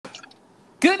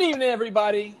Good evening,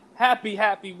 everybody. Happy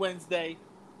Wednesday.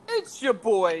 It's your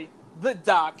boy, The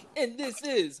Doc, and this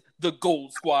is the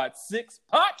Gold Squad 6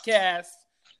 podcast.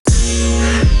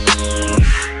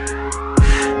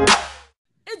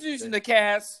 Introducing the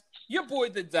cast, your boy,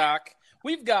 The Doc.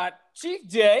 We've got Chief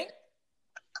J.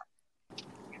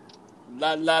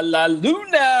 La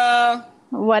Luna.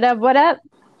 What up?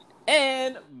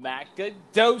 And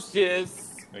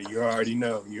Macadocious. You already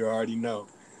know.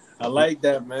 I like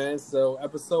that, man. So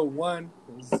episode 1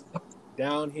 is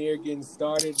down here getting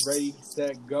started, ready,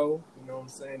 set, go. You know what I'm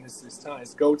saying? It's time.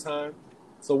 It's go time.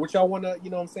 So what y'all want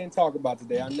to, talk about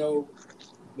today? I know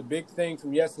the big thing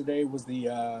from yesterday was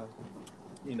the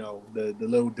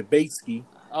little debate ski.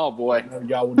 Oh, boy.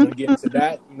 Y'all want to get into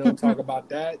that, talk about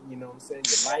that. You know what I'm saying?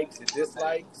 Your likes, your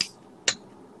dislikes.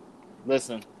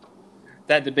 Listen,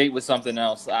 that debate was something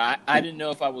else. I didn't know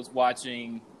if I was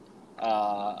watching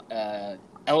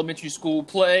elementary school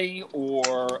play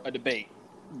or a debate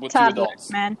with Toddler, two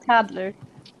adults. Toddler.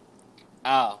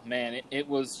 Oh, man, it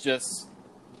was just,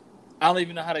 I don't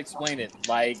even know how to explain it.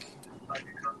 Like,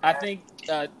 I think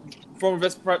former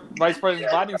Vice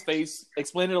President Biden's face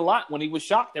explained it a lot when he was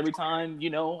shocked every time,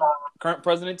 current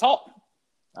president talked.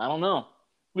 I don't know.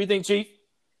 What do you think, Chief?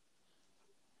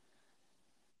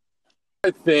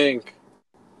 I think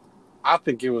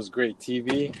it was great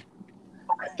TV.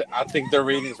 I think their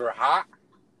ratings were hot.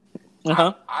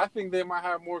 Uh-huh. I think they might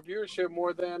have more viewership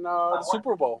more than the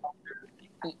Super Bowl.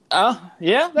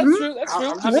 Yeah, that's true. That's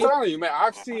true. I'm just telling you, man.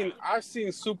 I've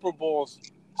seen Super Bowls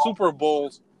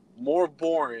more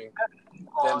boring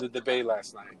than the debate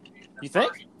last night. You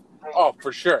think? Oh,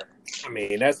 for sure. I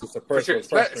mean, that's just a For sure.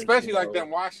 personal preference, Especially like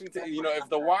them Washington. If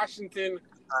the Washington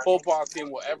football team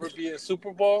will ever be in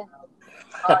Super Bowl,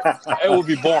 it will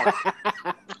be boring.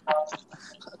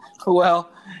 Well,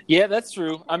 yeah, that's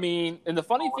true. I mean, and the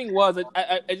funny thing was,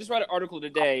 I just read an article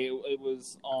today. It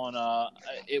was on a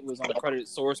credited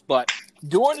source, but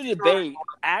during the debate,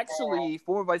 actually,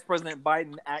 former Vice President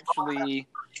Biden actually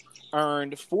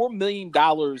earned $4 million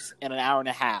in an hour and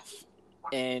a half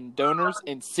in donors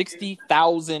and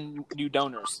 60,000 new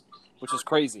donors, which is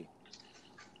crazy.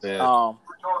 Yeah.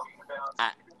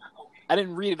 I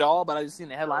didn't read it all, but I just seen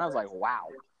the headline. I was like, wow,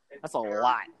 that's a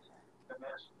lot.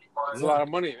 It's a lot of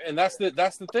money, and that's the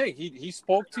thing. He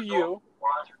spoke to you,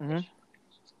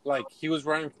 like he was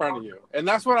right in front of you, and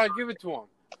that's what I give it to him.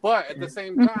 But at the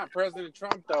same time, President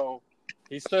Trump, though,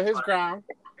 he stood his ground.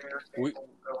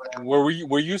 Were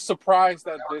you surprised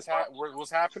that this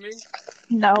was happening?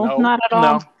 No, not at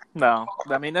all. No.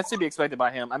 I mean, that's to be expected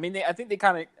by him. I mean, everybody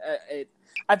kind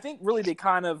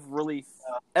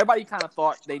of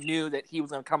thought they knew that he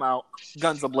was going to come out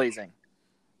guns a-blazing.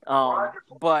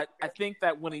 But I think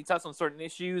that when he touched on certain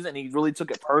issues and he really took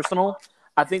it personal,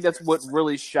 I think that's what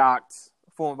really shocked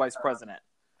former vice president.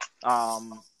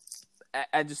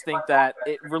 I just think that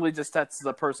it really just tests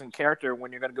the person's character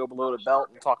when you're going to go below the belt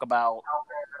and talk about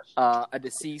a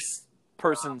deceased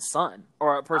person's son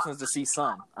or a person's deceased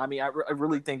son. I mean, I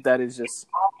really think that is just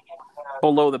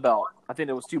below the belt. I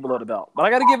think it was too below the belt. But I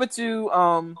got to give it to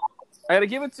I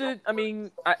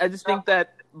just think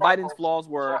that Biden's flaws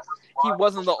were he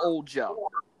wasn't the old Joe.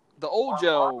 The old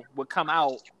Joe would come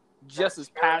out just as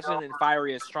passionate and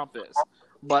fiery as Trump is.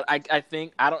 But I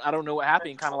think I don't know what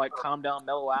happened. Kind of like calm down,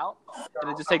 mellow out,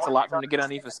 and it just takes a lot for him to get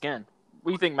underneath his skin.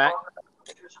 What do you think, Mac?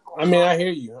 I mean, I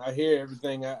hear you. I hear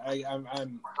everything.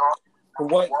 I'm from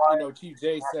what Chief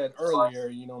J said earlier.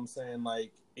 You know what I'm saying?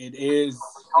 Like it is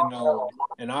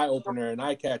an eye opener, an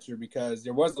eye catcher because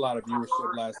there was a lot of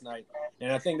viewership last night,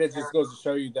 and I think that just goes to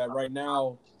show you that right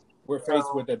now we're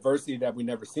faced with adversity that we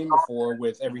never seen before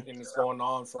with everything that's going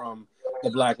on from the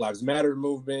Black Lives Matter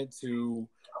movement to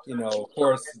of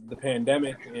course, the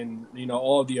pandemic and,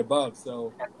 all of the above.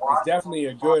 So it's definitely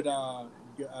a good,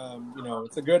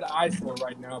 it's a good eyesore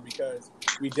right now because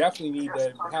we definitely need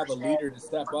to have a leader to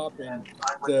step up and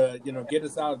to, dig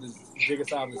us out of this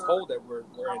hole that we're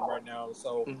in right now.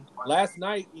 So last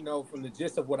night, from the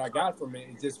gist of what I got from it,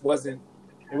 it wasn't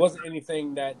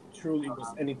anything that truly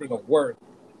was anything of worth.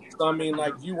 So, I mean,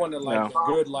 like, you want to, a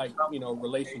good,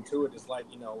 relation to it. It's like,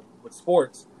 with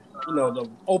sports. The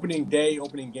opening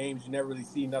games, you never really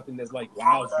see nothing that's wows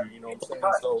you, what I'm saying?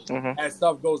 So as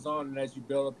stuff goes on and as you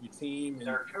build up your team and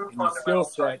your skill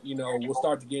set, we'll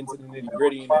start to get into the nitty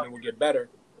gritty and then we'll get better.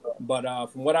 But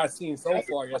from what I've seen so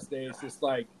far yesterday, it's just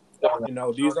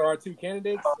these are our two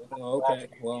candidates. Okay,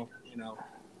 well,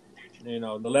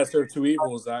 the lesser of two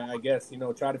evils, I guess,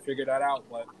 try to figure that out.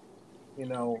 But,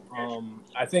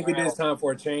 I think it is time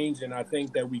for a change, and I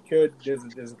think that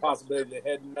there's a possibility to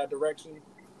head in that direction.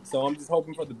 So I'm just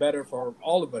hoping for the better for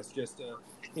all of us, just to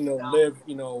live,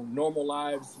 normal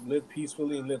lives, live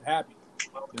peacefully, and live happy.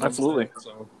 Absolutely.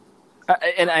 So,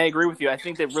 and I agree with you. I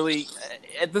think that really,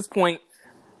 at this point,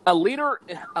 a leader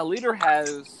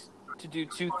has to do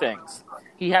two things.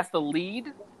 He has to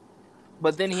lead,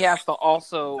 but then he has to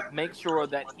also make sure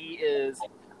that he is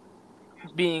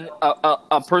being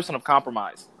a person of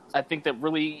compromise. I think that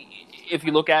really, if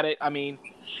you look at it, I mean,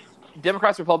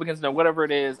 Democrats, Republicans, whatever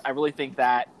it is, I really think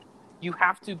that you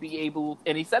have to be able,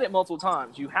 and he said it multiple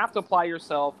times, you have to apply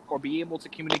yourself or be able to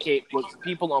communicate with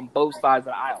people on both sides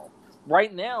of the aisle.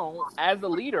 Right now, as a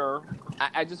leader,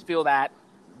 I just feel that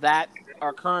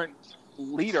our current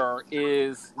leader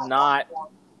is not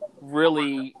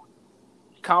really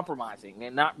compromising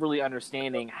and not really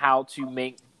understanding how to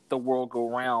make the world go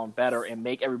round better and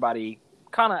make everybody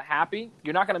kind of happy.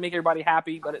 You're not going to make everybody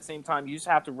happy, but at the same time, you just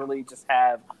have to really just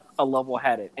have a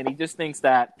level-headed. And he just thinks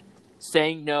that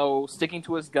saying no, sticking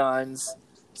to his guns,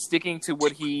 sticking to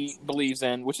what he believes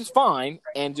in, which is fine,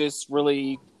 and just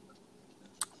really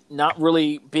not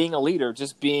really being a leader,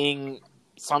 just being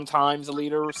sometimes a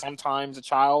leader, sometimes a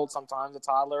child, sometimes a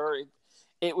toddler.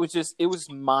 It was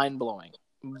mind-blowing.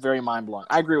 Very mind-blowing.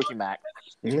 I agree with you, Mac.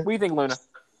 Mm-hmm. What do you think, Luna?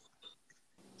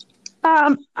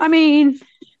 I mean,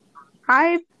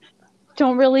 I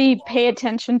don't really pay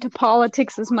attention to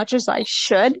politics as much as I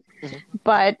should. Mm-hmm.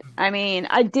 But, I mean,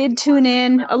 I did tune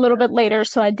in a little bit later,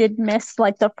 so I did miss,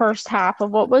 the first half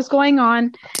of what was going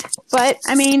on. But,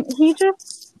 I mean,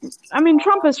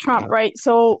 Trump is Trump, right?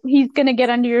 So he's going to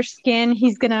get under your skin.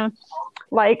 He's going to,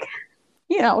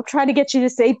 try to get you to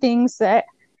say things that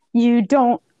you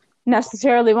don't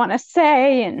necessarily want to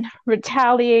say and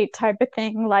retaliate type of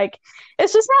thing.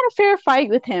 It's just not a fair fight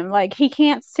with him. He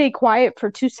can't stay quiet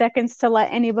for 2 seconds to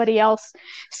let anybody else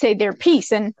say their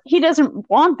piece. And he doesn't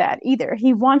want that either.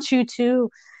 He wants you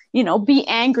to, be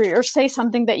angry or say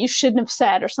something that you shouldn't have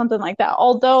said or something like that.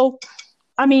 Although,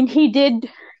 I mean, he did,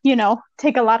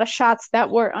 take a lot of shots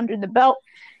that were under the belt.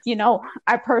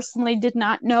 I personally did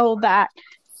not know that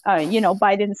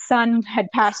Biden's son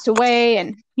had passed away,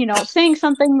 and, saying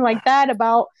something like that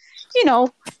about,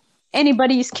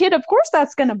 anybody's kid, of course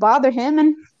that's going to bother him.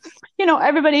 And,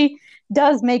 everybody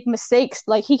does make mistakes.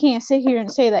 He can't sit here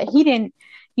and say that he didn't,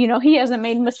 he hasn't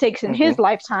made mistakes in his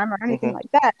lifetime or anything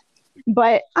like that.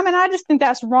 But, I mean, I just think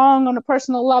that's wrong on a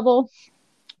personal level.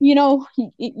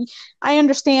 I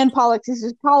understand politics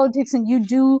is politics, and you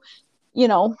do,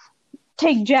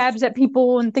 take jabs at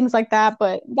people and things like that,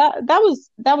 but that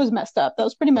was messed up. That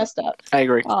was pretty messed up. I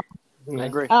agree. I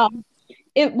agree.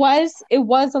 It was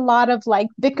a lot of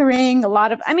bickering, a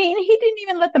lot of. I mean, he didn't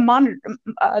even let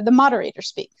the moderator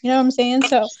speak. You know what I'm saying?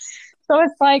 So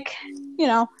it's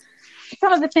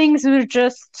some of the things were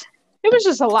just. It was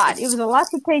just a lot. It was a lot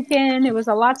to take in. It was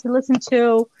a lot to listen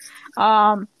to.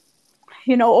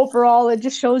 Overall, it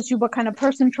just shows you what kind of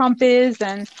person Trump is,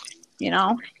 and.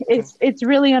 It's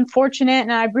really unfortunate,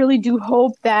 and I really do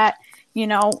hope that,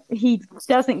 he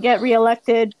doesn't get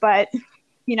reelected, but,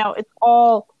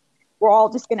 we're all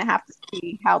just going to have to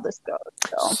see how this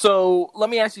goes. So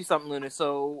let me ask you something, Luna.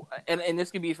 So, and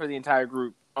this could be for the entire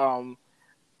group.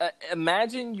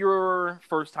 Imagine your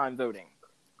first time voting.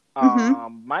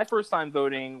 My first time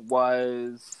voting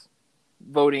was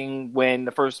voting when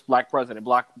the first black president,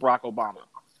 Barack Obama,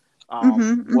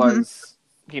 was,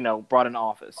 brought in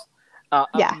office.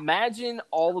 Imagine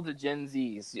all of the Gen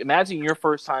Zs. Imagine your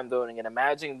first time voting, and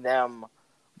imagine them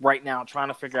right now trying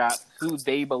to figure out who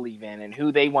they believe in and who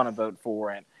they want to vote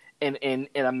for, and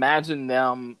imagine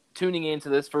them tuning into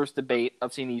this first debate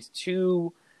of seeing these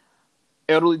two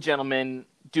elderly gentlemen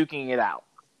duking it out.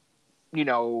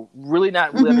 Really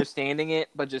not really understanding it,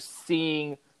 but just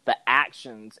seeing the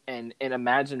actions and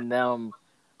imagine them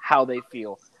how they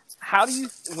feel. How do you,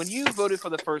 when you voted for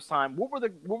the first time, what were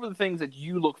the things that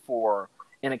you look for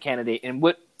in a candidate, and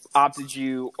what opted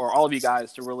you or all of you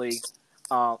guys to really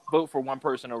vote for one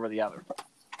person over the other?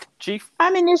 Chief?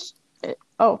 I mean,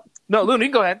 no, Luna,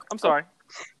 you can go ahead. I'm sorry.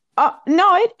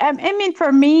 No, I mean,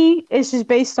 for me, it's just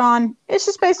based on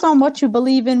what you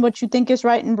believe in, what you think is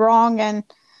right and wrong, and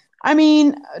I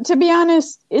mean, to be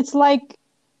honest, it's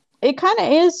it kind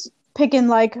of is picking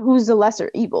who's the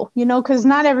lesser evil, because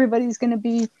not everybody's going to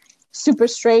be super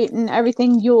straight and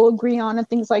everything you'll agree on and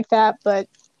things like that. But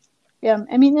yeah,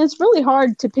 I mean, it's really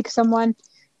hard to pick someone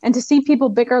and to see people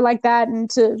bicker like that and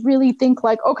to really think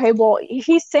okay, well,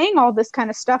 he's saying all this kind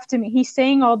of stuff to me. He's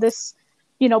saying all this,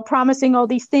 promising all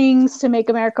these things to make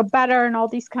America better and all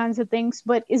these kinds of things.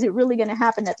 But is it really going to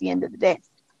happen at the end of the day?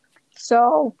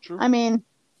 So, true. I mean,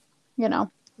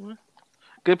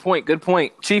 Good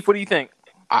point. Chief, what do you think?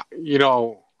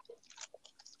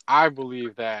 I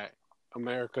believe that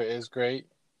America is great.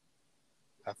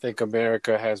 I think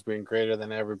America has been greater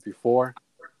than ever before.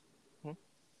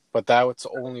 But that was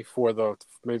only for the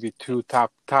maybe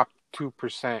top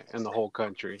 2% in the whole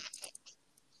country.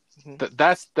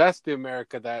 That's the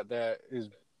America that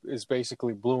is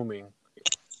basically blooming.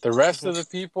 The rest of the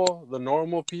people, the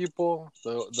normal people,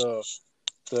 the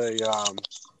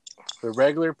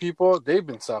regular people, they've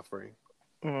been suffering,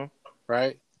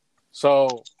 right?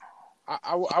 So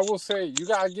I will say you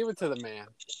gotta give it to the man.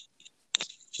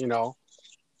 You know,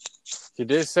 he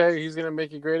did say he's gonna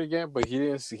make it great again, but he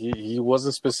didn't. He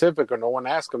wasn't specific, or no one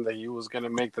asked him that he was gonna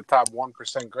make the top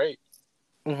 1% great,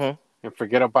 and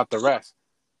forget about the rest.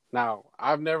 Now,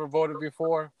 I've never voted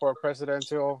before for a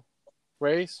presidential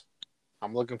race.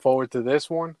 I'm looking forward to this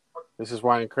one. This is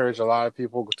why I encourage a lot of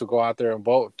people to go out there and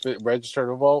vote, register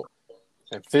to vote,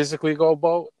 and physically go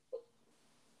vote,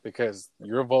 because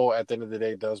your vote at the end of the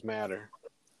day does matter.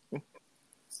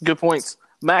 Good points.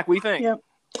 Mac, what do you think? Yep.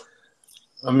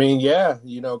 I mean, yeah,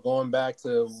 going back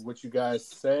to what you guys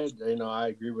said, I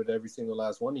agree with every single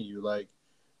last one of you. Like,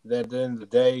 that at the end of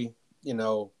the day,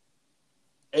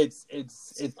 it's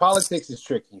politics is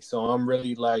tricky. So I'm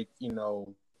really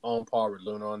on par with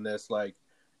Luna on this. Like,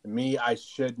 me,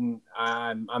 I'm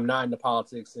not into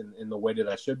politics in the way that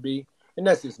I should be. And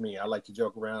that's just me. I like to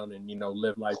joke around and,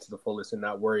 live life to the fullest and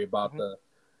not worry about the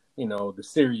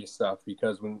serious stuff,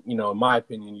 because when, in my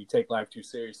opinion, you take life too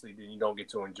seriously, then you don't get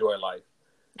to enjoy life.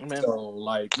 Amen.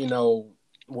 So,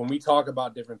 when we talk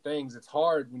about different things, it's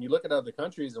hard when you look at other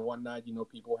countries and whatnot.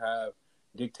 People have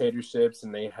dictatorships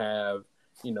and they have,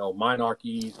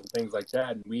 monarchies and things like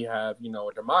that. And we have,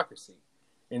 a democracy.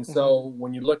 And so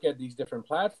when you look at these different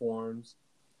platforms,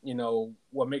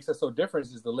 what makes us so different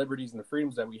is the liberties and the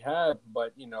freedoms that we have.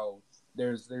 But,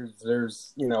 there's an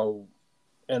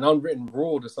unwritten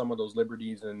rule to some of those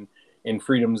liberties and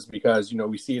freedoms, because,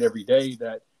 we see it every day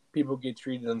that people get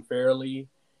treated unfairly.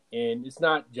 And it's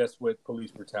not just with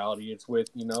police brutality. It's with,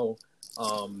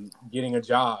 getting a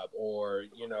job, or,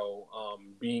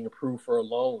 being approved for a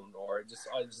loan, or just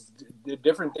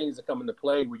different things that come into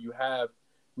play where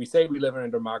we say we live in a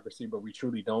democracy, but we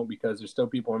truly don't, because there's still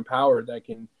people in power that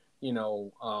can,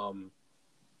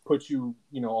 put you,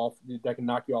 off, that can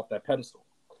knock you off that pedestal.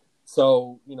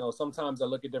 So, sometimes I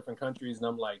look at different countries and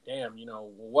I'm like, damn,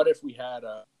 what if we had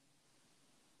a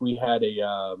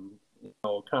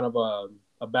kind of a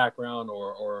background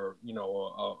or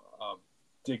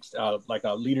like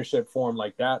a leadership form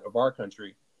like that of our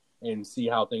country, and see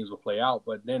how things will play out.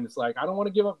 But then it's like, I don't want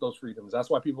to give up those freedoms.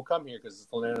 That's why people come here, because it's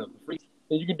the land of the free.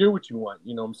 And you can do what you want.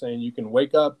 You know what I'm saying? You can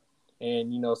wake up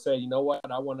and, say, you know what,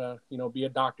 I want to, be a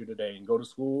doctor today, and go to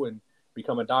school and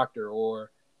become a doctor.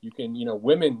 Or you can,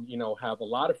 women, have a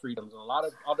lot of freedoms. In a lot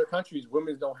of other countries,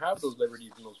 women don't have those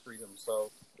liberties and those freedoms.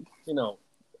 So,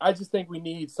 I just think we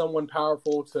need someone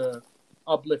powerful to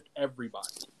uplift everybody.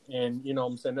 And, what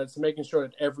I'm saying, that's making sure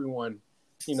that everyone,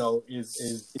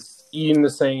 is eating the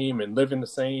same and living the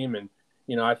same. And,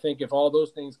 I think if all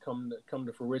those things come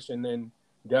to fruition, then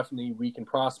definitely we can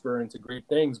prosper into great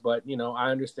things. But,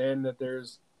 I understand that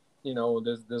there's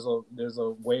a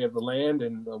way of the land,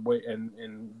 and the way,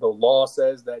 and the law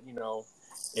says that,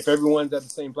 if everyone's at the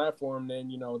same platform, then,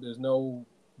 there's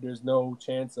no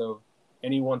chance of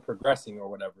anyone progressing or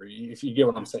whatever. If you get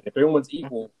what I'm saying, if everyone's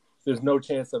equal, there's no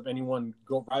chance of anyone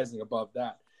rising above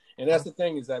that. And that's the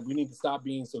thing, is that we need to stop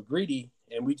being so greedy,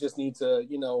 and we just need to,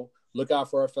 look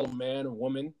out for our fellow man,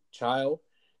 woman, child,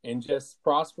 and just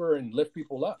prosper and lift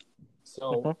people up.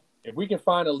 So if we can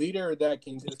find a leader that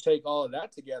can just take all of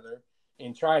that together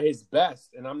and try his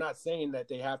best, and I'm not saying that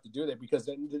they have to do that, because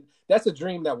that's a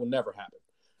dream that will never happen.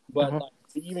 But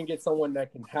to even get someone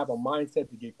that can have a mindset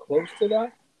to get close to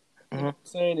that, you know what I'm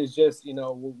saying, is just,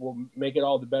 we'll make it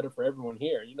all the better for everyone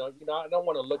here. I don't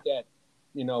want to look at,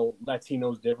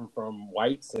 Latinos different from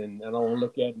whites, and I don't want to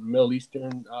look at Middle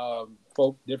Eastern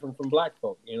folk different from black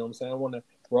folk. You know what I'm saying?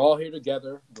 We're all here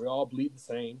together. We all bleed the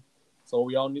same. So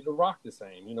we all need to rock the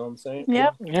same. You know what I'm saying?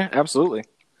 Yep. Yeah, absolutely.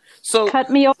 So cut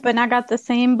me open. I got the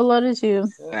same blood as you.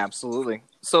 Absolutely.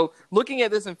 So looking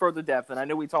at this in further depth, and I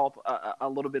know we talked a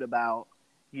little bit about,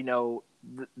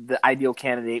 the ideal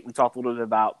candidate. We talked a little bit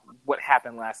about what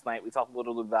happened last night. We talked a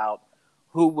little bit about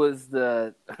who was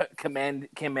the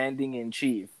commanding in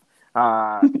chief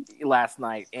last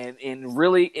night, and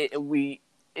really,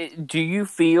 do you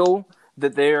feel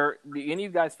that do any of you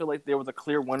guys feel like there was a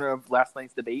clear winner of last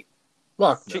night's debate?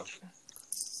 Fuck no.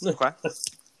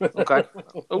 Okay.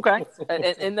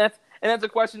 And that's a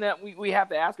question that we have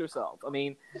to ask ourselves. I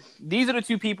mean, these are the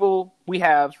two people we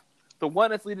have: the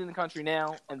one that's leading the country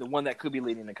now, and the one that could be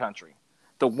leading the country.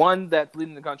 The one that's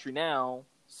leading the country now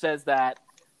says that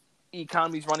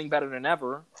economy's running better than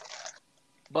ever.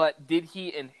 but did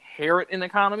he inherit an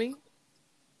economy,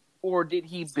 or did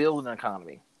he build an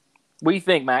economy? What do you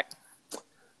think, Mac?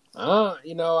 I'm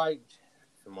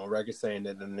on record saying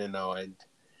that, and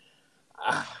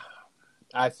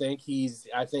I think he's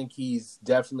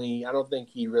definitely. I don't think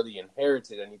he really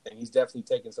inherited anything. He's definitely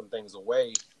taken some things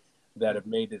away that have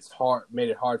made it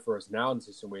hard for us now in the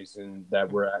situation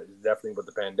that we're at, definitely with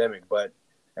the pandemic. But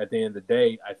at the end of the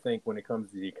day, I think when it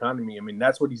comes to the economy, I mean,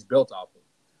 that's what he's built off of.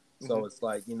 So it's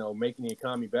like, making the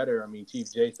economy better. I mean,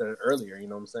 Chief Jay said it earlier, you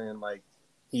know what I'm saying? Like,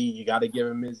 you got to give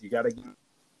him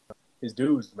his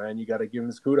dues, man. You got to give him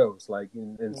his kudos. Like,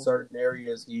 in certain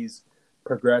areas, he's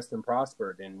progressed and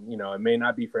prospered. And, it may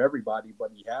not be for everybody,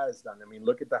 but he has done. I mean,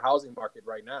 look at the housing market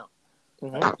right now.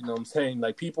 Right? You know what I'm saying?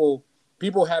 Like, people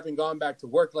haven't gone back to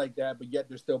work like that, but yet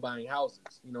they're still buying houses.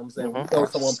 You know what I'm saying? We know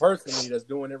someone personally that's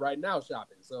doing it right now,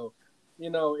 shopping. So,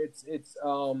 it's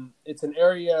an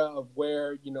area of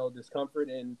where, discomfort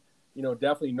and,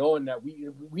 definitely knowing that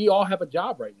we all have a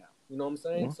job right now. You know what I'm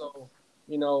saying? So,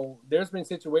 there's been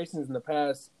situations in the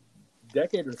past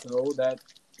decade or so that,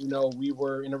 we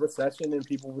were in a recession and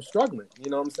people were struggling.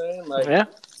 You know what I'm saying? Like,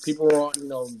 people were on,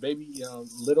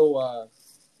 little,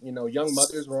 young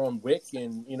mothers were on WIC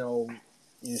and,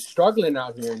 you're struggling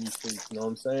out here in these streets. You know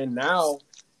what I'm saying? Now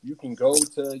you can go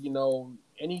to,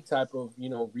 any type of,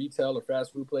 retail or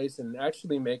fast food place and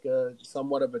actually make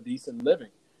somewhat of a decent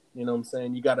living. You know what I'm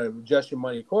saying? You got to adjust your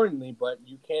money accordingly, but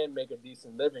you can make a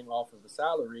decent living off of a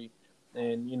salary.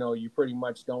 And, you pretty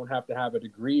much don't have to have a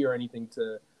degree or anything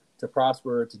to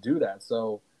prosper to do that.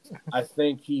 So I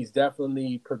think he's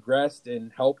definitely progressed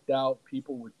and helped out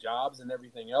people with jobs and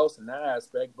everything else in that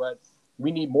aspect. But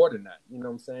we need more than that. You know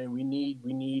what I'm saying? We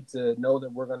need to know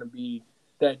that we're going to be,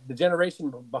 that the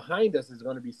generation behind us is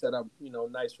going to be set up,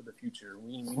 nice for the future.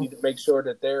 We need to make sure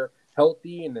that they're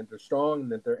healthy and that they're strong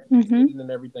and that they're educated and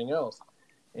everything else.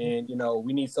 And,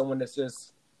 we need someone that's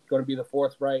just going to be the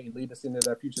forthright and lead us into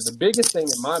that future. The biggest thing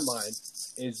in my mind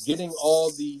is getting all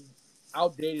the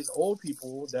outdated old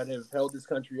people that have held this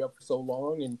country up for so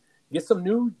long and get some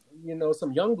new,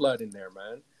 some young blood in there,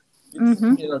 man.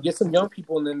 Get some young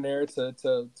people in there to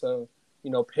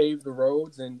pave the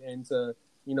roads and to,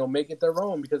 make it their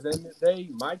own, because at the end of the day,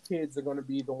 my kids are going to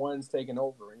be the ones taking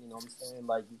over. You know what I'm saying?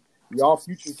 Like, y'all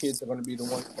future kids are going to be the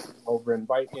ones taking over and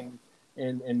fighting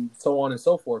and so on and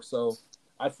so forth. So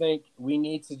I think we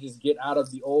need to just get out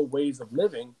of the old ways of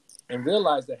living and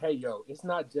realize that, hey, it's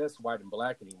not just white and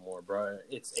black anymore, bro.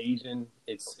 It's Asian,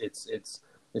 it's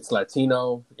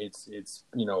Latino, it's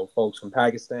folks from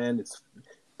Pakistan, it's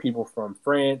people from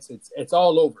France, it's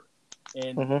all over.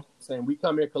 And saying we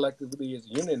come here collectively as a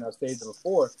unit, I've stated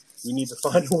before, we need to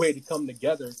find a way to come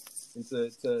together and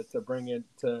to bring it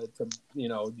to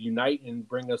unite and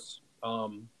bring us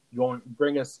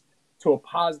to a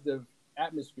positive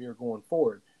atmosphere going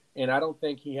forward. And I don't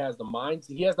think he has the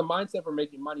mindset. He has the mindset for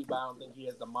making money, but I don't think he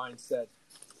has the mindset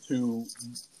to,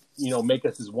 make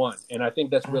us as one. And I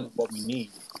think that's really what we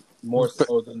need, more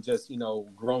so than just,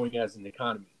 growing as an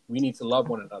economy. We need to love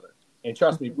one another. And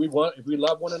trust me, if we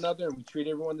love one another and we treat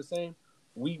everyone the same,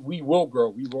 we will grow.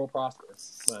 We will prosper.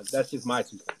 That's just my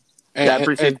 2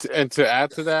 cents. And to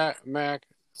add to that, Mac,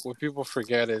 what people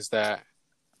forget is that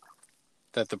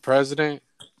the president,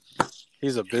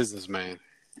 he's a businessman.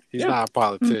 He's not a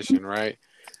politician, right?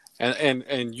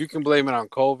 And you can blame it on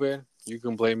COVID. You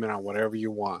can blame it on whatever you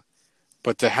want.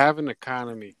 But to have an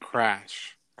economy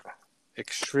crash,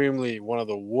 extremely one of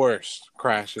the worst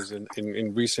crashes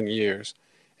in recent years,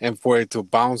 and for it to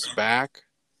bounce back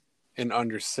in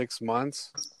under 6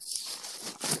 months,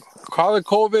 call it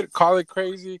COVID, call it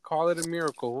crazy, call it a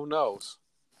miracle, who knows?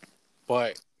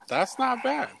 But that's not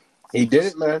bad. He did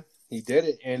it, man. He did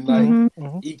it. And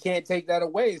he can't take that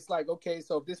away. It's like, okay,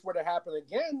 so if this were to happen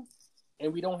again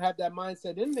and we don't have that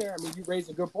mindset in there, I mean, you raised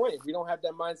a good point. If we don't have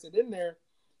that mindset in there,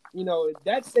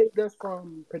 that saved us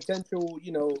from potential,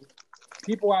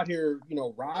 people out here,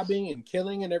 robbing and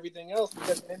killing and everything else.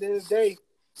 Because at the end of the day,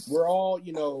 we're all,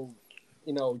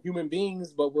 human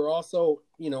beings, but we're also,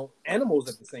 animals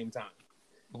at the same time.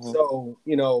 So,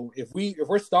 if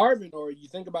we're starving, or you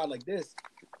think about it like this,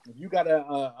 if you got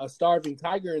a starving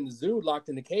tiger in the zoo locked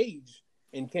in a cage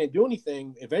and can't do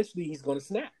anything, eventually he's going to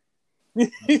snap.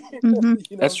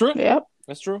 That's true. Yep.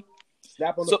 That's true.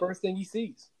 Snap on the first thing he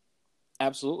sees.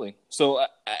 Absolutely. So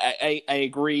I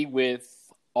agree with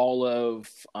all of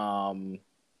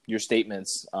your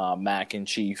statements, Mac and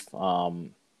Chief. Luna,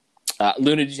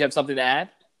 did you have something to add?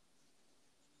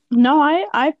 No,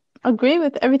 I agree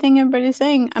with everything everybody's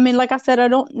saying. I mean, like I said, I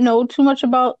don't know too much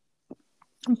about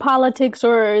politics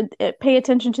or pay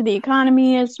attention to the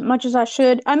economy as much as I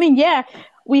should. I mean, yeah,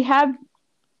 we have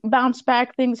bounce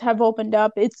back. Things have opened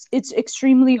up. It's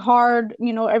extremely hard,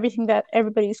 everything that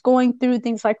everybody's going through,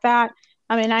 things like that.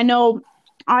 I mean, I know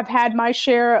I've had my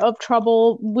share of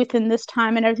trouble within this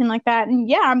time and everything like that. And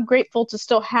yeah, I'm grateful to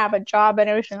still have a job and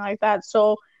everything like that.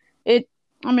 So it's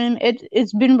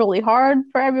been really hard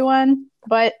for everyone,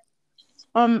 but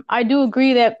I do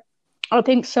agree that I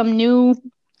think some new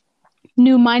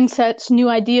mindsets, new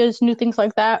ideas, new things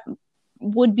like that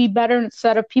would be better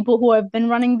instead of people who have been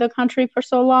running the country for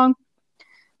so long.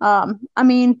 I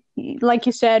mean, like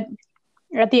you said,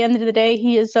 at the end of the day,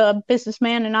 he is a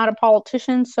businessman and not a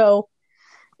politician, so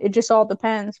it just all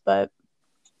depends. But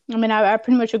I mean, I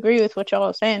pretty much agree with what y'all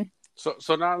are saying.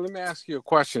 So now let me ask you a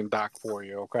question, Doc, for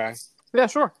you, okay? Yeah,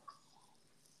 sure.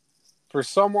 For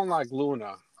someone like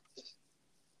Luna,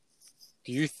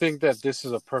 do you think that this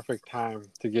is a perfect time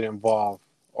to get involved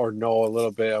or know a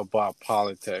little bit about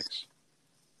politics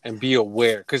and be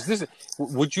aware? Because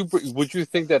would you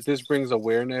think that this brings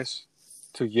awareness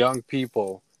to young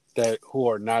people who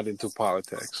are not into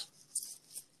politics?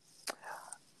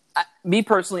 Me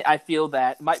personally, I feel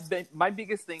that my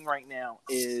biggest thing right now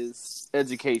is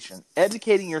education.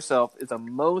 Educating yourself is the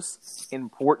most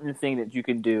important thing that you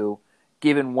can do,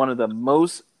 given one of the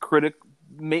most critical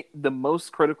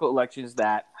elections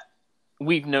that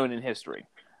we've known in history.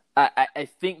 I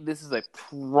think this is a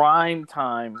prime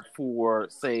time for,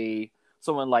 say,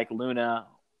 someone like Luna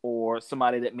or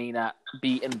somebody that may not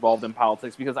be involved in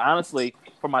politics. Because honestly,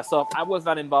 for myself, I was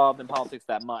not involved in politics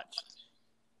that much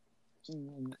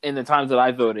in the times that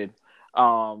I voted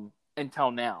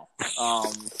until now.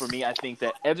 For me, I think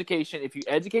that education, if you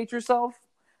educate yourself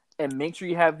and make sure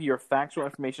you have your factual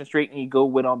information straight and you go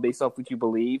with on based off what you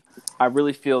believe, I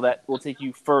really feel that will take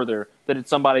you further than it's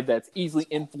somebody that's easily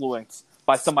influenced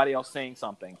by somebody else saying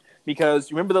something. Because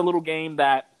you remember the little game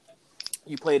that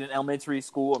you played in elementary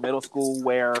school or middle school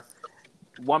where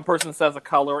one person says a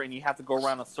color and you have to go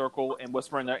around a circle and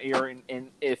whisper in their ear, and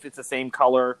if it's the same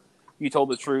color, you told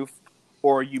the truth,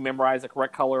 or you memorize the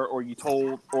correct color, or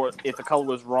if the color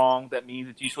was wrong, that means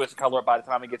that you switch the color by the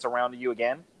time it gets around to you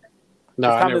again.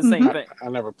 No, it's kind of the same thing. I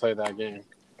never played that game.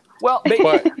 Well,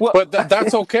 but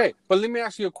that's okay. But let me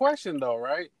ask you a question, though,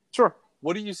 right? Sure.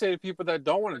 What do you say to people that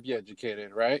don't want to be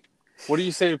educated, right? What do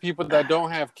you say to people that don't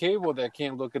have cable that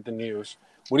can't look at the news?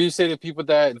 What do you say to people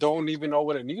that don't even know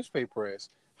what a newspaper is?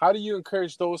 How do you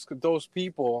encourage those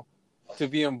people to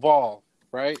be involved,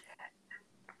 right?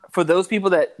 For those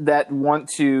people that want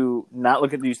to not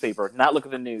look at the newspaper, not look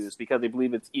at the news because they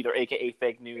believe it's either AKA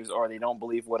fake news or they don't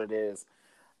believe what it is,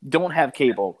 don't have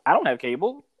cable. I don't have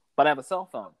cable, but I have a cell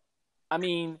phone. I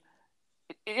mean,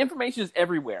 information is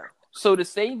everywhere. So to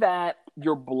say that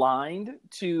you're blind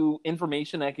to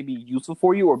information that could be useful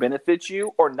for you or benefit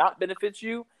you or not benefit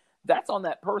you, that's on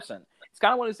that person. It's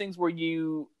kind of one of those things where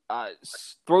you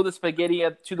throw the spaghetti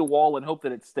to the wall and hope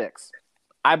that it sticks.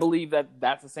 I believe that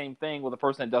that's the same thing with a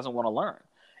person that doesn't want to learn.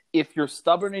 If you're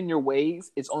stubborn in your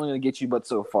ways, it's only going to get you but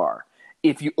so far.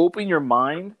 If you open your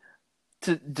mind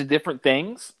to different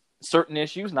things, certain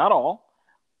issues, not all,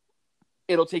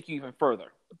 it'll take you even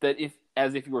further.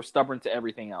 As if you were stubborn to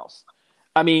everything else.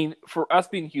 I mean, for us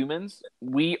being humans,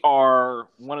 we are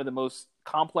one of the most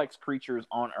complex creatures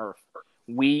on Earth.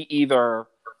 We either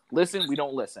listen, we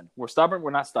don't listen. We're stubborn,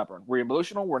 we're not stubborn. We're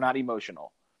emotional, we're not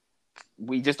emotional.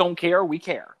 We just don't care, we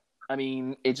care. I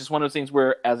mean, it's just one of those things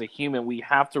where, as a human, we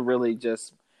have to really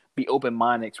just be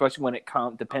open-minded, especially when it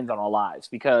depends on our lives,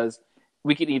 because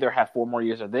we could either have 4 more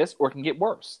years of this, or it can get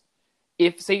worse.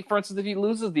 Say, for instance, if he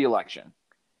loses the election,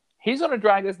 he's going to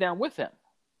drag us down with him.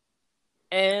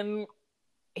 And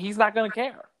he's not going to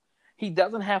care. He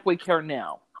doesn't halfway care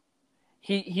now.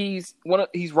 He's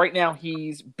right now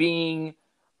he's being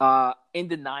in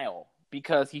denial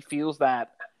because he feels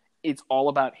that it's all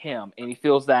about him, and he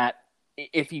feels that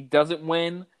if he doesn't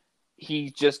win,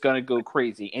 he's just going to go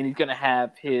crazy, and he's going to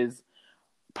have his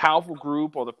powerful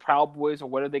group or the Proud Boys or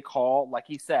whatever they call, like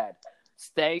he said,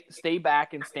 stay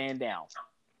back and stand down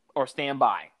or stand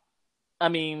by. I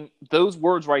mean, those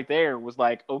words right there was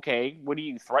like, okay, what are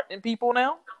you, threatening people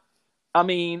now? I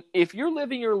mean, if you're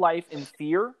living your life in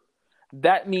fear,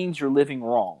 that means you're living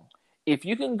wrong. If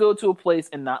you can go to a place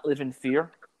and not live in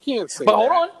fear, you can't say. But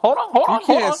that. hold on. You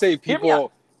can't say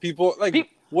people like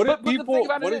what if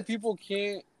but people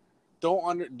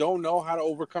don't know how to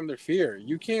overcome their fear?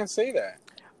 You can't say that.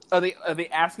 Are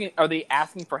they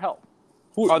asking for help?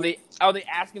 Are they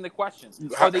asking the questions?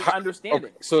 Are they understanding?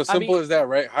 Okay, so as simple as that,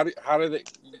 right? How do they?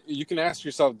 You can ask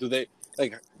yourself, do they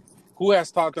who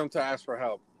has taught them to ask for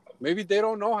help? Maybe they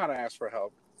don't know how to ask for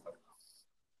help.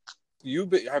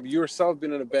 Have yourself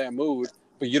been in a bad mood,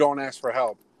 but you don't ask for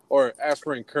help or ask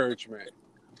for encouragement?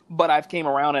 but I've came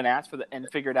around and asked and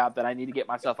figured out that I need to get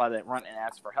myself out of that rut and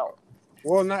ask for help.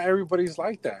 Well, not everybody's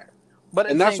like that. But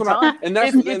at the same time,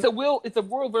 it's a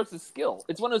will versus skill.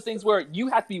 It's one of those things where you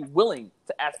have to be willing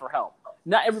to ask for help.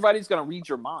 Not everybody's going to read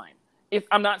your mind. If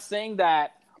I'm not saying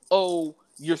that,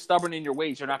 you're stubborn in your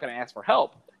ways, you're not going to ask for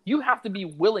help. You have to be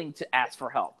willing to ask for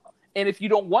help. And if you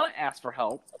don't want to ask for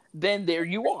help, then there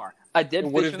you are, a dead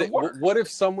fish in the water. What if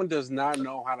someone does not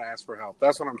know how to ask for help?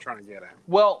 That's what I'm trying to get at.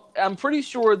 Well, I'm pretty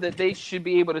sure that they should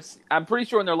be able to. I'm pretty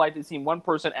sure in their life they've seen one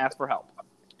person ask for help.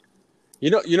 You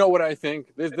know what I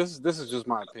think? This is just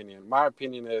my opinion. My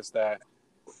opinion is that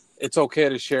it's okay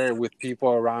to share with people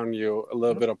around you a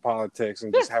little bit of politics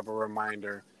and just have a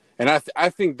reminder. And I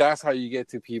think that's how you get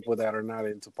to people that are not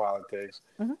into politics.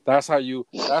 Mm-hmm. That's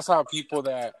how people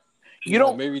that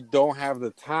maybe don't have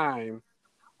the time.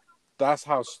 That's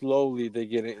how slowly they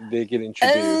get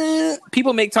introduced.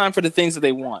 People make time for the things that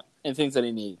they want and things that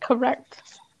they need. Correct.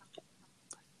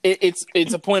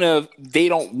 It's a point of they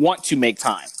don't want to make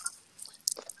time.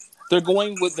 They're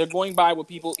going by what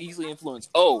people easily influence.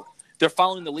 Oh, they're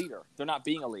following the leader. They're not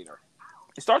being a leader.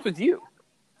 It starts with you.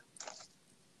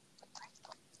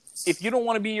 If you don't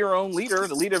want to be your own leader,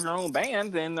 the leader of your own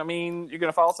band, then you're going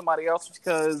to follow somebody else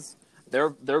because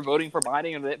they're voting for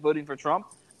Biden or they're voting for Trump.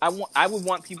 I would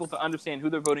want people to understand who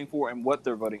they're voting for and what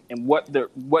they're voting and what their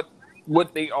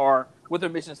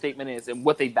mission statement is and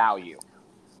what they value.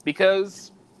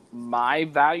 Because my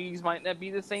values might not be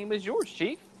the same as yours,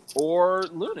 Chief, or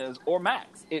Luna's, or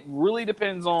Max. It really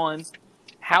depends on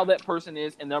how that person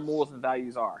is and their morals and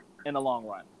values are in the long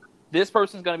run. This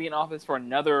person's going to be in office for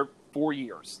another 4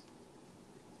 years.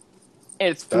 And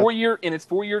it's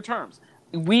 4-year terms.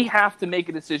 We have to make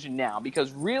a decision now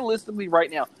because realistically right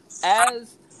now,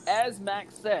 as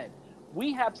Max said,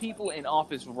 we have people in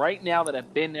office right now that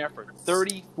have been there for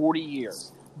 30, 40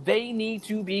 years. They need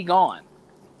to be gone.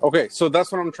 Okay, so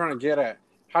that's what I'm trying to get at.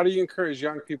 How do you encourage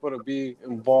young people to be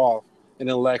involved in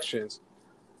elections?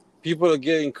 People to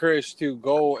get encouraged to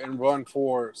go and run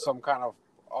for some kind of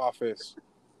office.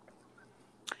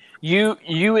 You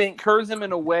encourage them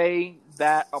in a way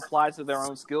that applies to their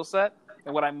own skill set.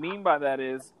 And what I mean by that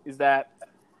is that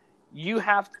you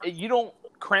don't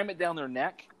cram it down their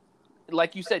neck.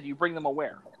 Like you said, you bring them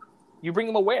aware.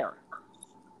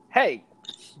 Hey,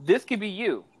 this could be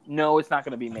you. No, it's not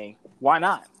going to be me. Why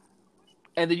not?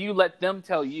 And then you let them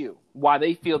tell you why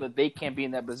they feel that they can't be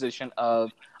in that position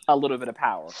of a little bit of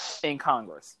power in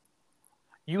Congress.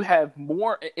 You have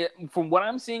more, from what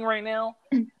I'm seeing right now,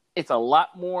 it's a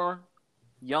lot more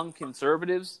young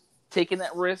conservatives taking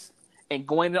that risk and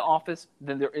going into office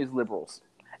than there is liberals.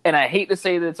 And I hate to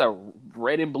say that it's a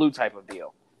red and blue type of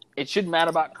deal. It shouldn't matter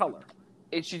about color.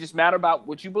 It should just matter about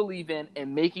what you believe in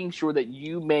and making sure that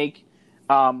you make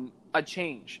a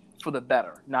change for the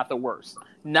better, not the worse.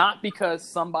 Not because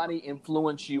somebody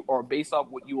influenced you or based off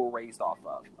what you were raised off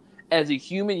of. As a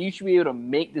human, you should be able to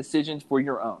make decisions for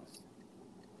your own.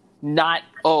 Not,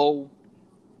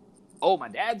 my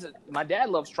dad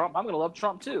loves Trump. I'm going to love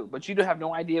Trump too. But you have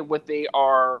no idea what they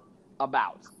are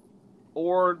about.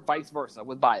 Or vice versa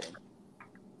with Biden.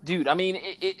 Dude,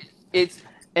 it's,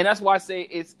 and that's why I say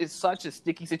it's such a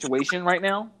sticky situation right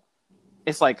now.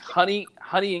 It's like honey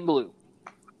and glue.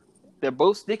 They're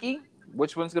both sticky.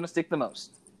 Which one's going to stick the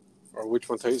most? Or which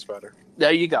one tastes better?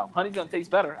 There you go. Honey's going to taste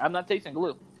better. I'm not tasting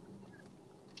glue.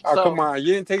 Oh, come on.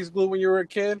 You didn't taste glue when you were a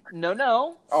kid?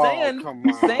 No. Sand. Oh, come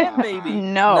on. Sand maybe.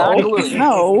 No. Not glue.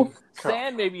 No.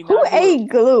 Sand maybe, not Who glue. ate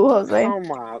glue, Jose?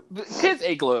 Come on. Kids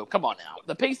ate glue. Come on now.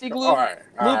 The pasty glue? All right.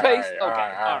 Glue paste? All Okay.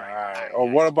 right. Or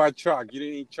what about chalk? You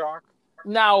didn't eat chalk?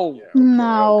 No. Yeah,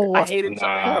 No. I hated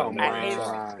chalk.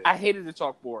 Nah. I hated the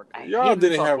chalkboard. Y'all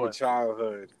didn't have a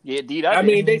childhood. Yeah, indeed. I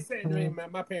mean, they said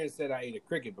my parents said I ate a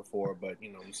cricket before, but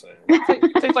you know what I'm saying.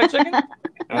 Tastes like chicken?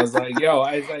 I was like,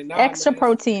 nah, Extra man,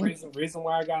 protein. Reason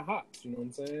why I got hops, you know what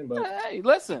I'm saying? But Hey,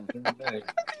 listen. hey,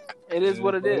 It is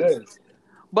what it is.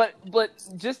 But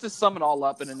just to sum it all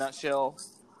up in a nutshell,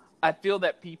 I feel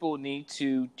that people need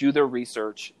to do their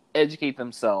research, educate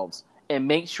themselves, and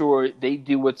make sure they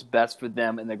do what's best for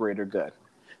them and the greater good.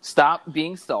 Stop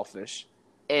being selfish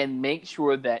and make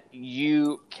sure that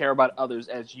you care about others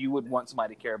as you would want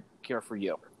somebody to care for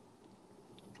you.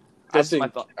 That's my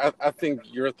thought. I think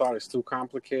your thought is too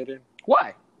complicated.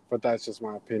 Why? But that's just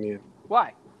my opinion.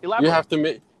 Why? Elaborate.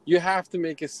 You have to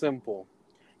make it simple.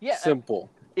 Yeah, simple.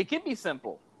 It can be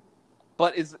simple.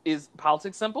 But is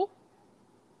politics simple?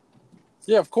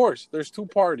 Yeah, of course. There's two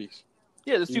parties.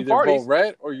 Yeah, there's two You parties. either vote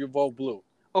red or you vote blue.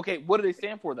 Okay, what do they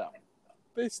stand for, though?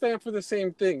 They stand for the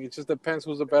same thing. It just depends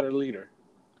who's a better leader.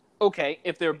 Okay,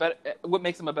 if they're better, what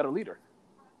makes them a better leader?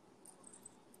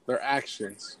 Their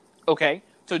actions. Okay,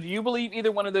 So do you believe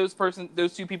either one of those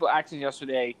two people actions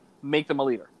yesterday make them a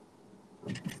leader?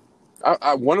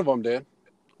 One of them did.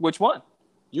 Which one?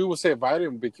 You would say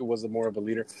Biden was more of a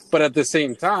leader, but at the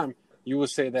same time, you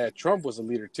would say that Trump was a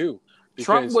leader too.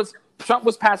 Trump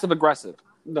was passive aggressive.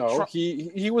 No, Trump,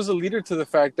 he was a leader to the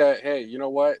fact that, hey, you know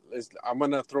what? I'm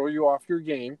gonna throw you off your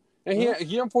game, and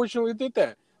he unfortunately did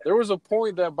that. There was a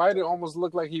point that Biden almost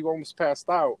looked like he almost passed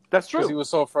out. That's true. Because he was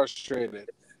so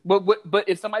frustrated. But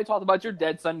if somebody talked about your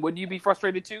dead son, wouldn't you be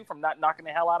frustrated too from not knocking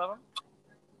the hell out of him?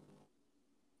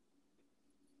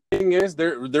 Thing is,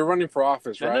 they're running for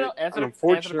office, right? No. And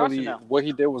unfortunately, what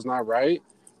he did was not right.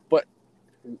 But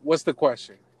what's the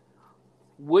question?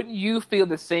 Wouldn't you feel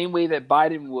the same way that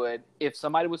Biden would if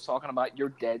somebody was talking about your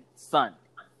dead son?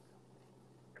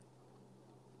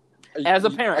 As a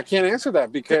parent, I can't answer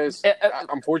that because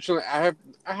unfortunately,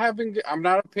 I'm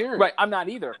not a parent. Right, I'm not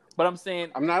either. But I'm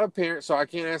saying I'm not a parent, so I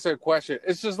can't answer a question.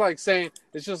 It's just like saying,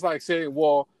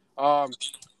 well, how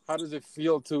does it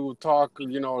feel to talk,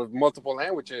 multiple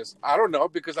languages? I don't know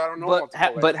because I don't know multiple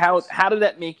languages. But how did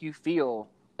that make you feel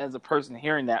as a person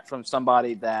hearing that from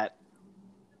somebody that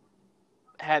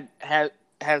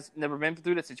has never been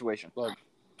through that situation? Look,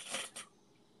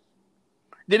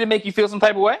 did it make you feel some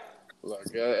type of way?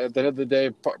 Look, at the end of the day,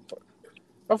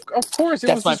 of course, it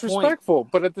was disrespectful.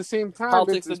 But at the same time,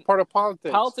 it's part of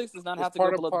politics. Politics does not have to go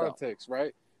below the belt. Politics,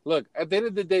 right? Look, at the end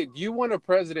of the day, do you want a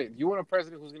president? Do you want a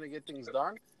president who's going to get things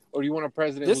done, or do you want a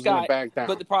president who's going to back down?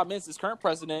 But the problem is, this current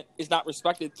president is not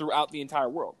respected throughout the entire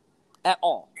world, at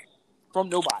all, from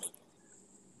nobody,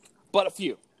 but a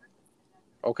few.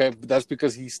 Okay, but that's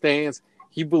because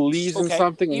he believes in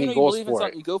something, and he goes for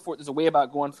it. You go for it. There's a way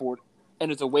about going for it, and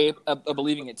there's a way of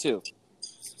believing it too.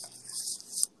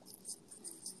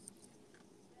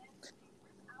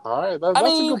 All right, that's a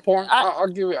good point. I'll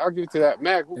give it to that.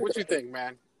 Mac, what you think,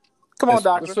 man? Come on,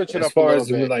 doctor. Let's switch it up as far as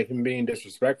like him being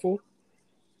disrespectful.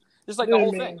 Just like the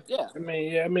whole thing, yeah. At the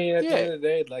end of the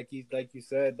day, like you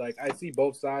said, like I see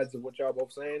both sides of what y'all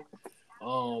both saying.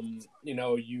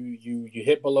 You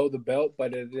hit below the belt,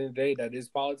 but at the end of the day, that is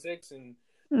politics, and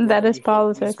that is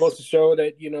politics. You're supposed to show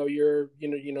that you're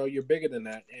bigger than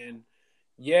that, and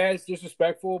yeah, it's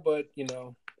disrespectful, but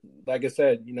like I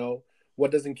said,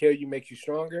 what doesn't kill you makes you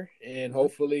stronger, and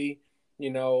hopefully,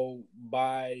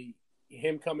 by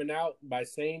him coming out by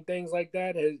saying things like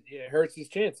that, it hurts his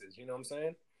chances. You know what I'm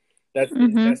saying? That's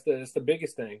the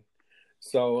biggest thing.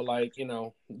 So like, you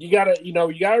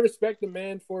gotta respect the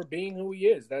man for being who he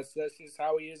is. That's just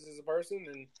how he is as a person.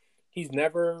 And he's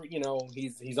never,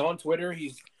 he's on Twitter.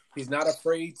 He's not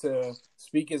afraid to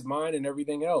speak his mind and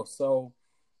everything else. So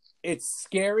it's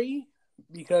scary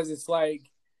because it's like,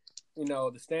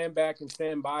 the stand back and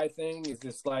stand by thing is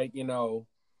just like,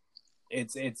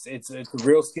 it's a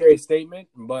real scary statement.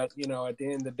 But, at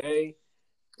the end of the day,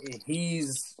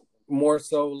 he's more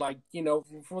so like,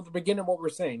 from the beginning of what we're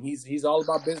saying, he's all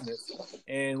about business.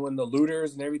 And when the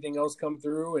looters and everything else come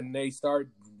through and they start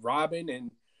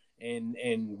robbing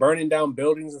and burning down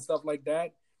buildings and stuff like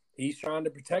that, he's trying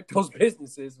to protect those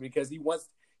businesses because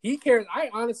he cares. I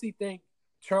honestly think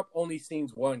Trump only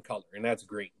sees one color, and that's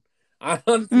green. I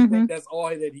honestly think that's all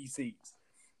that he sees.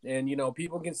 And,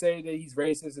 people can say that he's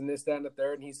racist and this, that, and the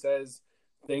third, and he says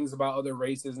things about other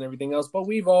races and everything else, but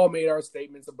we've all made our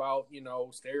statements about,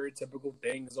 stereotypical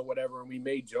things or whatever, and we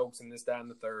made jokes and this, that, and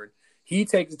the third. He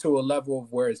takes it to a level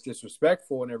of where it's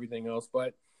disrespectful and everything else,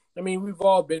 but, we've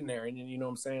all been there, and you know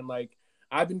what I'm saying? Like,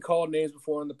 I've been called names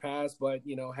before in the past, but,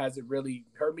 has it really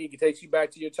hurt me? It takes you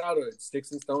back to your childhood.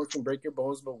 Sticks and stones can break your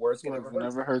bones, but words can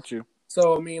never hurt you.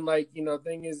 So, the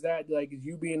thing is that, like,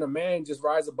 you being a man, just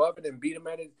rise above it and beat him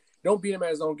at it. Don't beat him at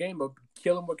his own game, but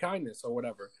kill him with kindness or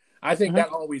whatever. I think that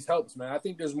always helps, man. I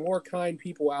think there's more kind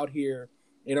people out here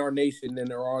in our nation than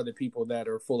there are the people that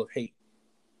are full of hate.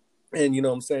 And, you know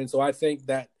what I'm saying? So I think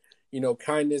that,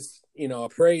 kindness, I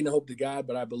pray and hope to God,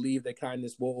 but I believe that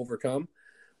kindness will overcome.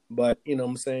 But, you know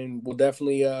what I'm saying, we'll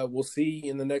definitely, we'll see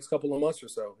in the next couple of months or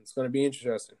so. It's going to be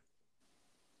interesting.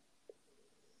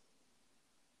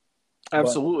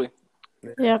 Absolutely.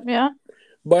 Yeah.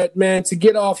 But, man, to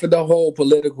get off of the whole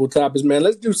political topics, man,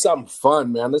 let's do something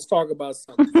fun, man. Let's talk about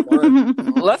something fun.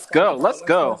 Let's go. Let's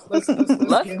go. Let's get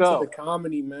into go. the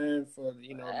comedy, man, for,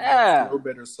 a little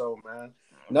bit or so, man.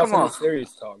 No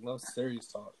serious talk.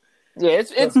 Yeah,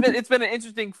 it's been an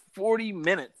interesting 40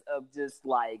 minutes of just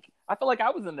like, I feel like I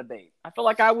was in debate. I feel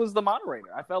like I was the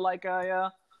moderator. I felt like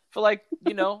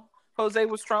Jose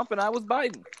was Trump and I was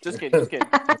Biden. Just kidding.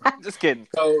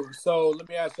 So let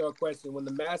me ask you a question. When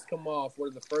the masks come off, what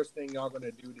are the first thing y'all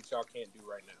gonna do that y'all can't do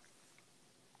right now?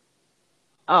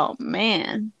 Oh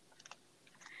man,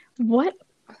 what?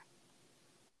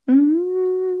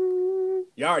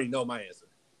 You already know my answer.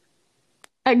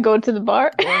 I go to the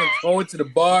bar. Going to the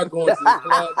bar, going to the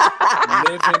club,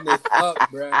 living this up,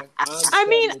 bro.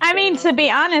 I mean, to be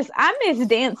honest, I miss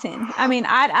dancing. I mean,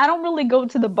 I don't really go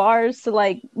to the bars to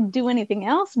like do anything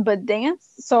else but dance.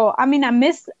 So I mean, I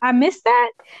miss that.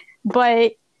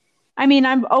 But I mean,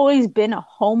 I've always been a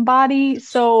homebody,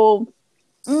 so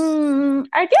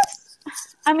I guess.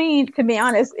 I mean, to be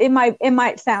honest, it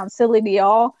might sound silly to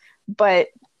y'all, but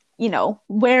you know,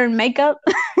 wearing makeup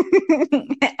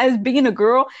as being a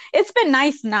girl, it's been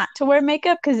nice not to wear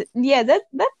makeup because yeah, that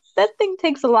thing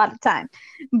takes a lot of time.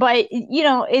 But you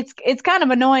know, it's kind of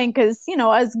annoying because you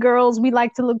know, as girls, we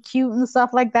like to look cute and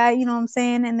stuff like that. You know what I'm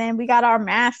saying? And then we got our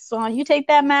masks on. You take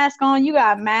that mask on, you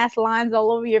got mask lines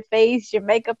all over your face. Your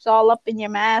makeup's all up in your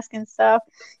mask and stuff.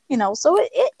 You know, so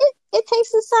it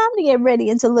takes us time to get ready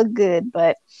and to look good.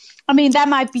 But I mean, that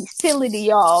might be silly to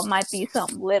y'all. Might be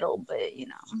something little, but you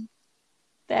know,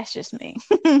 that's just me.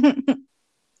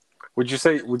 Would you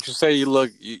say you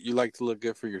like to look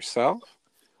good for yourself,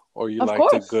 or you Of like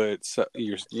course.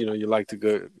 you like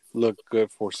to look good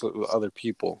for other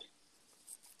people?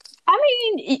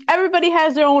 I mean, everybody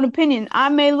has their own opinion. I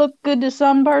may look good to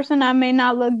some person, I may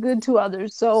not look good to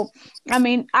others. So, I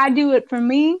mean, I do it for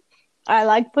me. I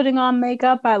like putting on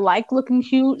makeup. I like looking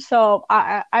cute. So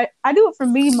I do it for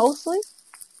me mostly.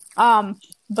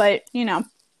 But you know,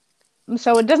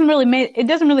 so it doesn't really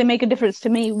make a difference to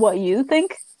me what you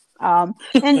think. And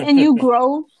you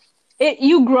grow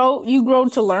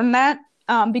to learn that.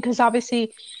 Because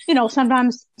obviously, you know,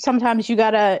 sometimes you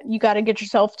gotta get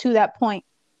yourself to that point,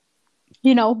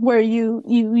 you know, where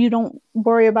you don't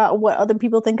worry about what other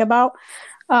people think about.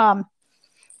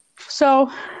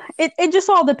 So it just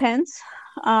all depends.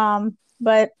 But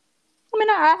I mean,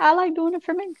 I like doing it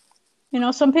for me. You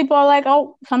know, some people are like,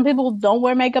 oh, some people don't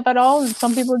wear makeup at all, and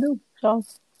some people do. So,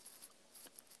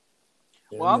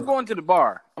 Well, I'm going to the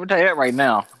bar. I'm gonna tell you that right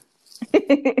now.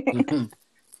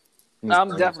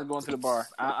 I'm definitely going to the bar.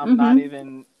 I'm not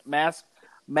even mask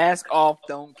off.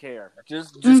 Don't care.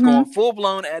 Just going full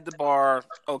blown at the bar.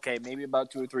 Okay, maybe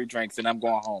about 2 or 3 drinks, and I'm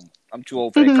going home. I'm too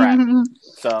old for that crap.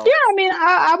 So yeah, I mean,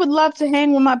 I would love to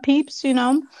hang with my peeps, you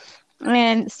know,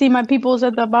 and see my peoples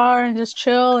at the bar and just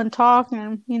chill and talk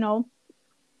and you know,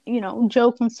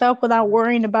 joke and stuff without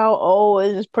worrying about, oh,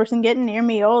 is this person getting near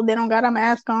me? Oh, they don't got a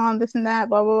mask on, this and that,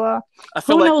 blah blah blah.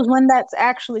 Who knows when that's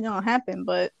actually gonna happen?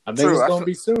 But I think it's gonna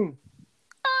be soon.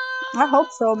 I hope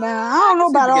so, man. I don't know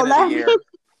about all that.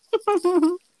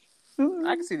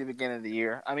 I can see the beginning of the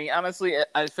year. I mean, honestly,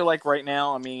 I feel like right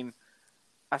now, I mean,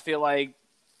 I feel like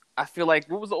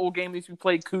what was the old game that we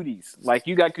played? Cooties. Like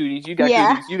you got cooties, you got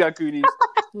cooties, you got cooties,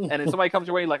 and then somebody comes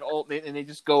your way like, oh, and they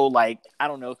just go like, I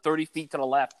don't know, 30 feet to the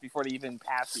left before they even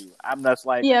pass you. I'm just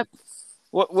like, yep.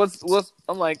 What's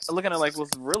I'm like looking at like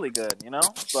what's really good, you know?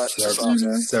 But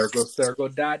circle,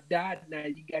 dot. Now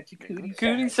you got your cootie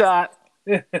shot.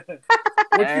 What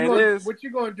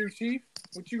you gonna do, Chief?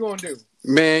 What you gonna do?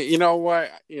 Man, you know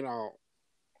what? You know,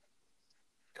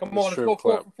 come on, let's go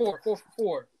 4 for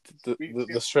 4.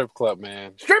 The strip club,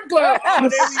 man. Strip club. Oh,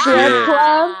 strip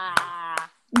club.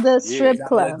 The strip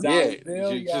club.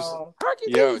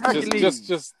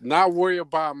 Just not worry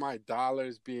about my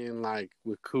dollars being like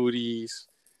with cooties.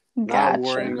 Gotcha. Not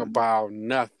worrying about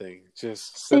nothing.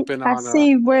 Just sipping on. I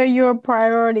see where your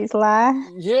priorities lie.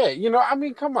 Yeah, you know, I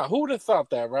mean, come on, who would have thought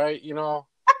that, right? You know,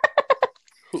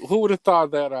 who would have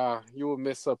thought that you would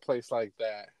miss a place like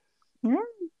that? Yeah,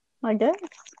 I guess.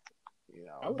 You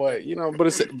know, but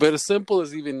as simple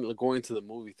as even going to the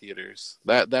movie theaters.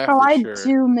 That oh, for I sure.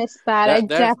 do miss that. I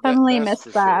definitely miss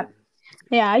that. Sure.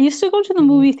 Yeah, I used to go to the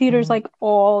movie theaters like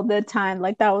all the time.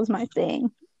 Like that was my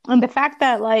thing. And the fact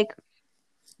that like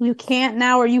you can't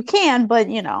now, or you can, but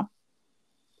you know,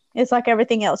 it's like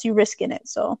everything else. You risk in it.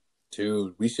 So,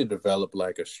 dude, we should develop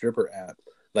like a stripper app.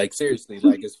 Like seriously,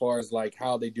 like as far as like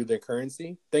how they do their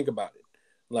currency, think about it.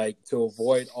 Like to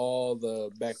avoid all the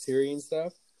bacteria and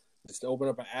stuff, just open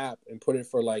up an app and put it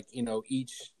for like, you know,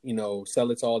 each, you know,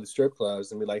 sell it to all the strip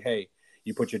clubs and be like, hey,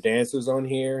 you put your dancers on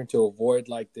here to avoid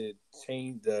like the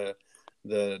change, the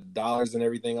dollars and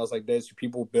everything else like this.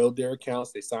 People build their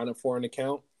accounts, they sign up for an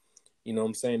account. You know what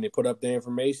I'm saying? They put up their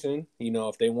information. You know,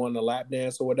 if they want a lap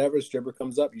dance or whatever, stripper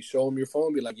comes up, you show them your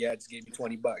phone, be like, yeah, I just gave you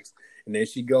 $20. And there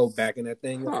she go back in that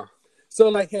thing. Huh. So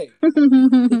like, hey,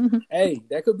 hey,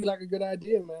 that could be like a good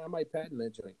idea, man. I might patent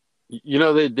that joint. You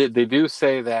know, they do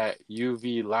say that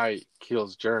UV light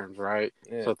kills germs, right?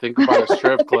 Yeah. So think about a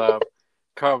strip club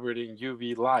covered in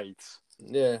UV lights.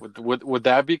 Yeah. Would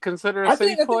that be considered a safe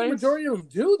place? I think the majority of them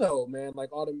do, though, man.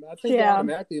 Like, I think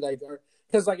automatically, like,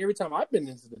 because like every time I've been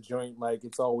into the joint, like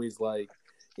it's always like,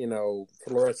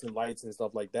 fluorescent lights and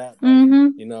stuff like that. But,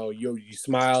 Mm-hmm. you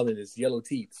smile and it's yellow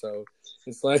teeth, so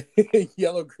it's like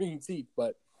yellow green teeth.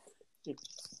 But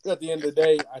at the end of the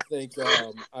day, I think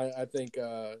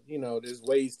there's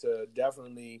ways to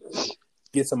definitely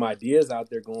get some ideas out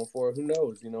there going for it. Who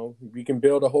knows? We can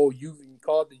build a whole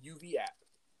call it the UV app.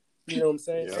 You know what I'm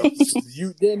saying? Yeah.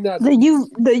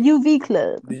 The UV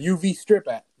club. The UV strip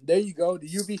app. There you go. The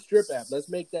UV strip app. Let's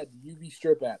make that the UV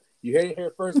strip app. You heard it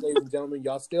here first, ladies and gentlemen.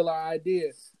 Y'all steal our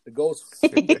idea. The Gold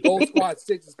Squad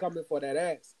 6 is coming for that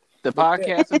ass. The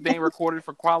podcast is being recorded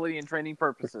for quality and training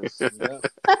purposes. Yeah.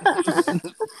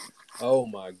 Oh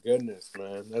my goodness,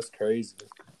 man. That's crazy.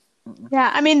 Yeah,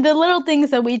 I mean, the little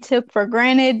things that we took for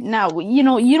granted, now, you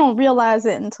don't realize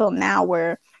it until now,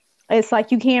 where it's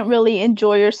like you can't really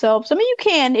enjoy yourself. So, I mean, you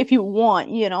can if you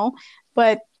want,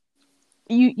 but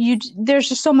there's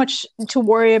just so much to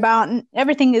worry about, and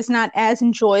everything is not as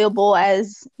enjoyable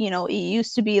as, it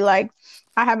used to be. Like,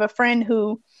 I have a friend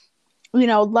who,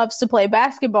 loves to play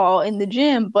basketball in the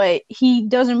gym, but he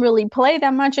doesn't really play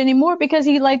that much anymore because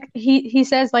he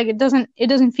says like it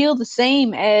doesn't feel the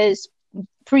same as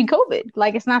pre-COVID.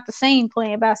 Like, it's not the same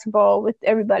playing basketball with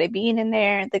everybody being in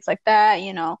there and things like that.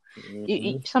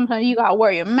 Mm-hmm. Sometimes you gotta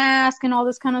wear your mask and all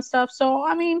this kind of stuff. So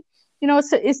I mean,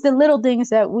 it's the little things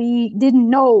that we didn't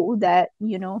know that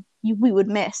we would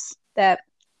miss, that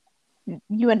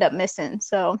you end up missing.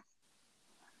 So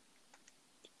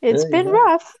it's been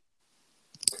rough.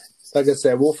 Like I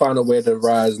said, we'll find a way to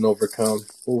rise and overcome.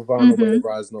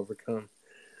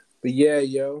 But yeah,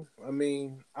 yo, I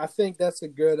mean, I think that's a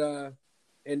good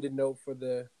ending note for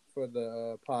the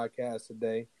podcast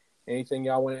today. Anything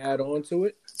y'all want to add on to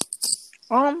it?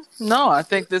 No, I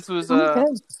think this was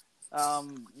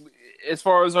as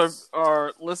far as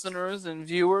our listeners and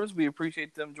viewers, we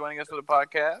appreciate them joining us for the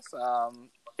podcast.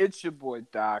 It's your boy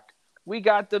Doc. We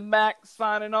got the Mac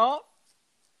signing off.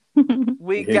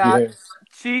 We got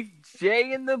Chief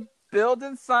J in the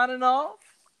building signing off.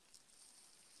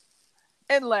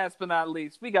 And last but not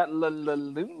least, we got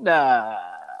Luna.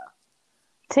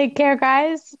 Take care,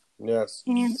 guys. Yes.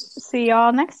 And see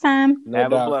y'all next time. No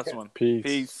Have doubt. a blessed one.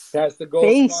 Peace. Catch the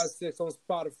Gold Squad 6 on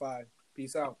Spotify.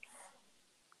 Peace out.